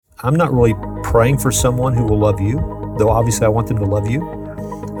I'm not really praying for someone who will love you, though obviously I want them to love you.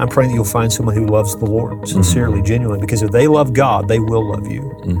 I'm praying that you'll find someone who loves the Lord sincerely, genuinely, because if they love God, they will love you.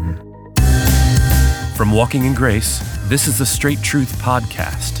 From Walking in Grace, this is the Straight Truth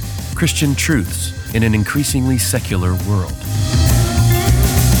Podcast, Christian truths in an increasingly secular world.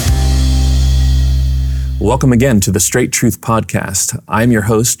 Welcome again to the Straight Truth Podcast. I'm your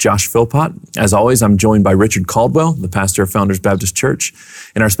host, Josh Philpott. As always, I'm joined by Richard Caldwell, the pastor of Founders Baptist Church.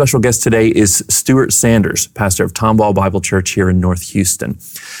 And our special guest today is Stuart Sanders, pastor of Tomball Bible Church here in North Houston.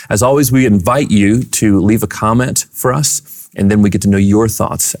 As always, we invite you to leave a comment for us, and then we get to know your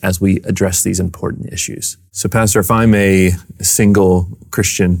thoughts as we address these important issues. So, Pastor, if I'm a single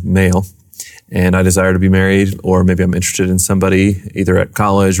Christian male and I desire to be married, or maybe I'm interested in somebody either at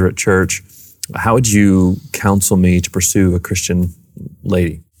college or at church, how would you counsel me to pursue a Christian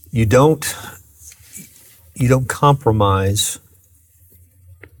lady? You don't compromise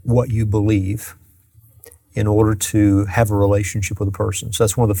what you believe in order to have a relationship with a person. So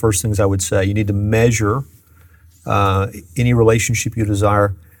that's one of the first things I would say. You need to measure any relationship you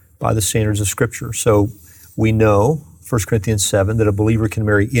desire by the standards of Scripture. So we know, 1 Corinthians 7, that a believer can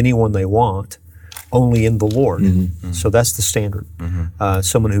marry anyone they want, only in the Lord. So that's the standard.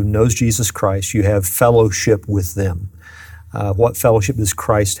 Someone who knows Jesus Christ, you have fellowship with them. What fellowship does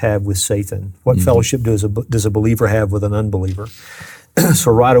Christ have with Satan? What fellowship does a believer have with an unbeliever?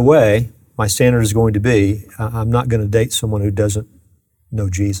 So right away, my standard is going to be, I'm not going to date someone who doesn't know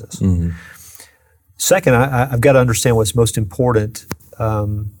Jesus. Second, I've got to understand what's most important,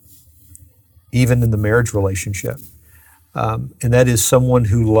 even in the marriage relationship. And that is someone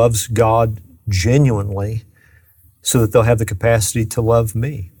who loves God genuinely, so that they'll have the capacity to love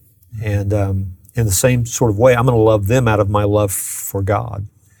me. And in the same sort of way, I'm going to love them out of my love for God.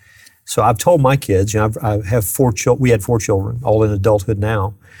 So I've told my kids, I have 4 children. We had 4 children, all in adulthood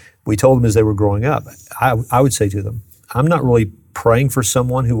now. We told them as they were growing up, I would say to them, I'm not really praying for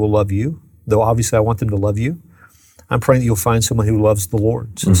someone who will love you, though obviously I want them to love you. I'm praying that you'll find someone who loves the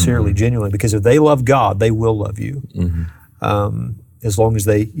Lord sincerely, genuinely, because if they love God, they will love you. As long as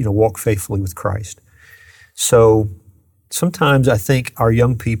they, walk faithfully with Christ. So sometimes I think our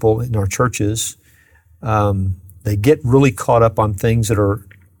young people in our churches, they get really caught up on things that are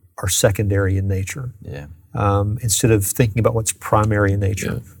secondary in nature. Instead of thinking about what's primary in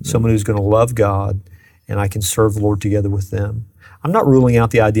nature. Someone who's going to love God, and I can serve the Lord together with them. I'm not ruling out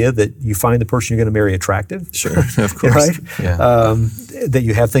the idea that you find the person you're going to marry attractive. Sure, of course. Right? That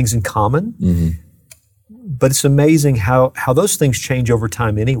you have things in common. But it's amazing how those things change over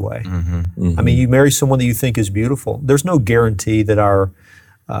time anyway. I mean, you marry someone that you think is beautiful. There's no guarantee that our,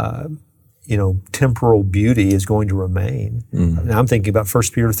 temporal beauty is going to remain. And I'm thinking about 1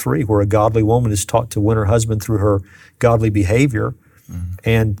 Peter 3, where a godly woman is taught to win her husband through her godly behavior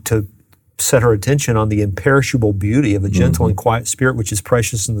and to set her attention on the imperishable beauty of a gentle and quiet spirit, which is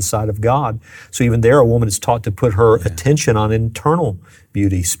precious in the sight of God. So even there, a woman is taught to put her attention on internal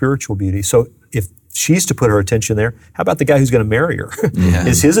beauty, spiritual beauty. So if she's to put her attention there, how about the guy who's going to marry her?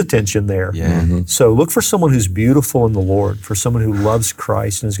 Is his attention there? So look for someone who's beautiful in the Lord, for someone who loves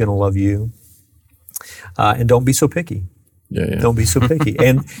Christ and is going to love you. And don't be so picky. Don't be so picky.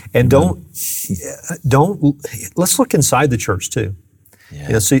 And don't, let's look inside the church too.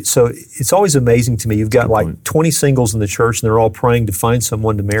 So it's always amazing to me. You've got like 20 singles in the church, and they're all praying to find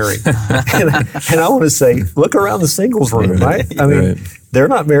someone to marry. and I want to say, look around the singles room, right? I mean, they're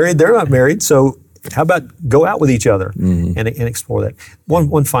not married. So how about go out with each other and explore that?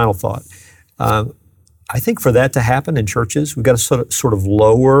 One final thought. I think for that to happen in churches, we've got to sort of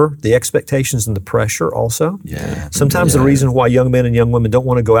lower the expectations and the pressure also. Sometimes the reason why young men and young women don't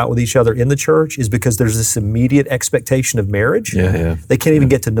want to go out with each other in the church is because there's this immediate expectation of marriage. They can't even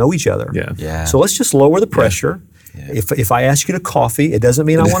get to know each other. So let's just lower the pressure. If I ask you to coffee, it doesn't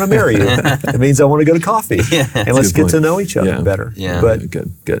mean I want to marry you. It means I want to go to coffee. And let's get to know each other better. But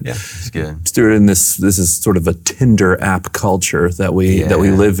good. It's good. Stuart, and this is sort of a Tinder app culture that we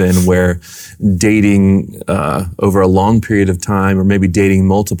live in, where dating over a long period of time, or maybe dating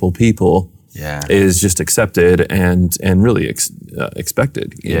multiple people, is just accepted and really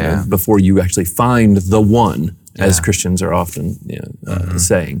expected. You know, before you actually find the one. As Christians are often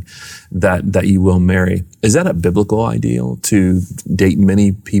saying, that you will marry. Is that a biblical ideal, to date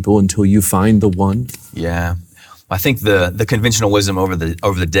many people until you find the one? I think the conventional wisdom over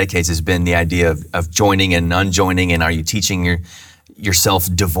the decades has been the idea of joining and unjoining, and are you teaching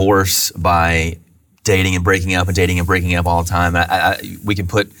yourself divorce by dating and breaking up all the time? We can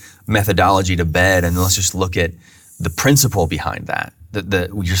put methodology to bed, and let's just look at the principle behind that.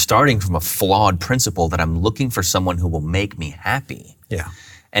 You're starting from a flawed principle that I'm looking for someone who will make me happy.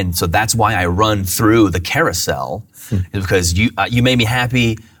 And so that's why I run through the carousel, is because you made me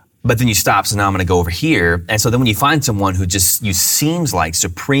happy, but then you stop, so now I'm going to go over here. And so then when you find someone who just seems like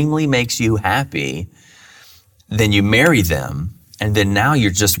supremely makes you happy, then you marry them, and then now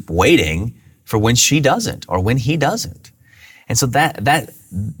you're just waiting for when she doesn't or when he doesn't. And so that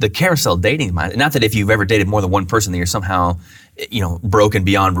the carousel dating, not that if you've ever dated more than one person that you're somehow, broken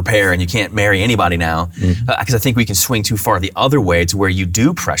beyond repair and you can't marry anybody now, because I think we can swing too far the other way to where you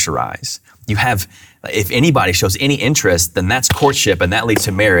do pressurize. You have, if anybody shows any interest, then that's courtship and that leads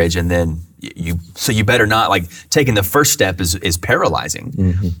to marriage, and then you better not, like, taking the first step is paralyzing.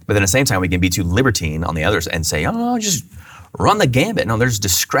 But then at the same time, we can be too libertine on the others and say, oh, just run the gambit. No, there's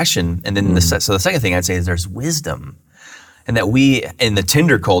discretion. And then so the second thing I'd say is there's wisdom. And that we, in the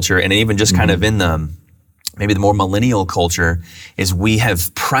Tinder culture, and even just kind of in maybe the more millennial culture, is we have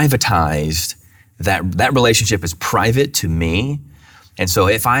privatized that relationship is private to me. And so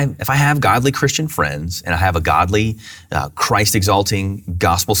if I have godly Christian friends, and I have a godly, Christ-exalting,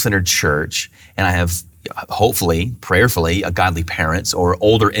 gospel-centered church, and I have, hopefully, prayerfully, a godly parents or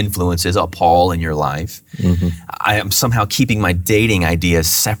older influences, a Paul in your life, I am somehow keeping my dating ideas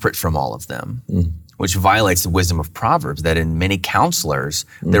separate from all of them, which violates the wisdom of Proverbs, that in many counselors,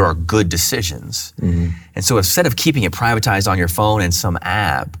 there are good decisions. And so instead of keeping it privatized on your phone in some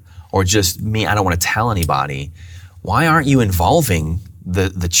app, or just me, I don't want to tell anybody, why aren't you involving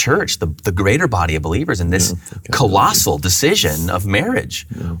the church, the greater body of believers in this colossal decision of marriage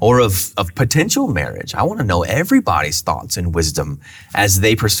or of potential marriage? I want to know everybody's thoughts and wisdom as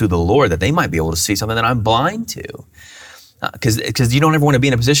they pursue the Lord, that they might be able to see something that I'm blind to. Because you don't ever want to be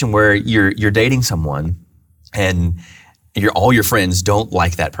in a position where you're dating someone and all your friends don't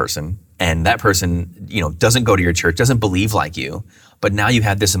like that person, and that person, doesn't go to your church, doesn't believe like you, but now you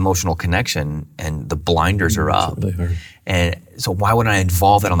have this emotional connection and the blinders are up. Really hard. And so why would I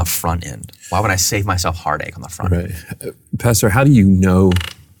involve that on the front end? Why would I save myself heartache on the front end? Pastor, how do you know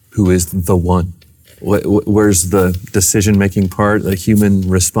who is the one? Where's the decision-making part, the human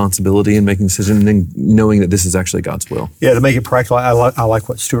responsibility in making decisions, and then knowing that this is actually God's will? Yeah, to make it practical, I like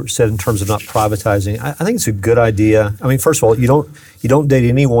what Stuart said in terms of not privatizing. I think it's a good idea. I mean, first of all, you don't date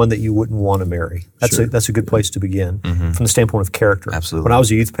anyone that you wouldn't want to marry. That's a good place to begin from the standpoint of character. Absolutely. When I was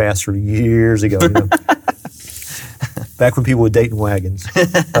a youth pastor years ago, back when people would date in wagons,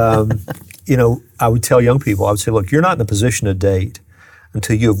 I would tell young people, I would say, look, you're not in a position to date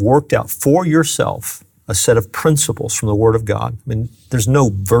until you have worked out for yourself a set of principles from the Word of God. I mean, there's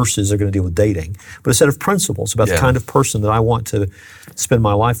no verses that are going to deal with dating, but a set of principles about the kind of person that I want to spend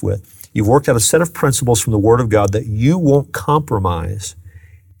my life with. You've worked out a set of principles from the Word of God that you won't compromise,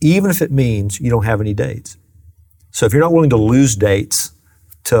 even if it means you don't have any dates. So if you're not willing to lose dates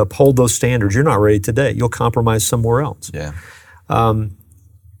to uphold those standards, you're not ready to date. You'll compromise somewhere else. Yeah.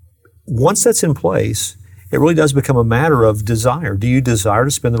 Once that's in place, it really does become a matter of desire. Do you desire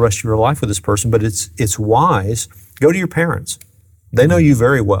to spend the rest of your life with this person? But it's wise. Go to your parents. They know you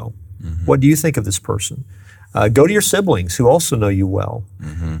very well. What do you think of this person? Go to your siblings who also know you well.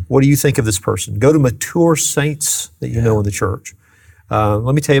 What do you think of this person? Go to mature saints that you know in the church.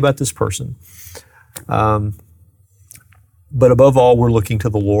 Let me tell you about this person. But above all, we're looking to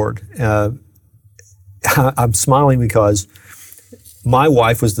the Lord. I'm smiling because my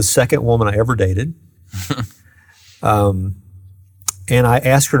wife was the second woman I ever dated. And I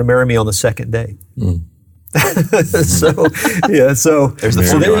asked her to marry me on the second date. So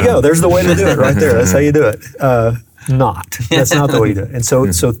there you go. There's the way to do it right there. That's how you do it. That's not the way you do it. And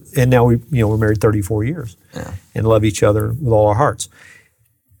and now we're married 34 years and love each other with all our hearts.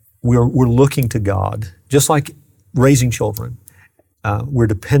 We're looking to God, just like raising children. We're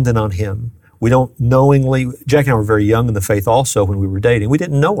dependent on Him. We don't knowingly, Jack and I were very young in the faith also when we were dating. We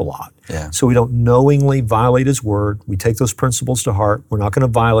didn't know a lot. So we don't knowingly violate His Word. We take those principles to heart. We're not going to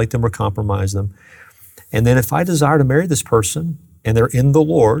violate them or compromise them. And then if I desire to marry this person and they're in the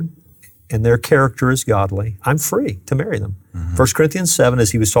Lord and their character is godly, I'm free to marry them. 1 Corinthians 7,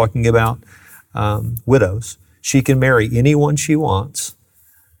 as he was talking about widows, she can marry anyone she wants,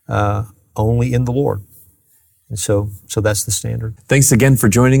 only in the Lord. And so that's the standard. Thanks again for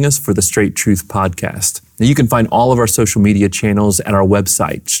joining us for the Straight Truth Podcast. Now, you can find all of our social media channels at our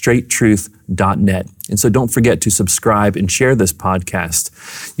website, straighttruth.net. And so don't forget to subscribe and share this podcast.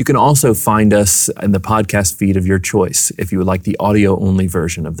 You can also find us in the podcast feed of your choice if you would like the audio-only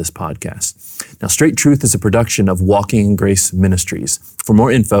version of this podcast. Now, Straight Truth is a production of Walking in Grace Ministries. For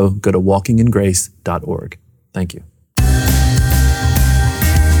more info, go to walkingingrace.org. Thank you.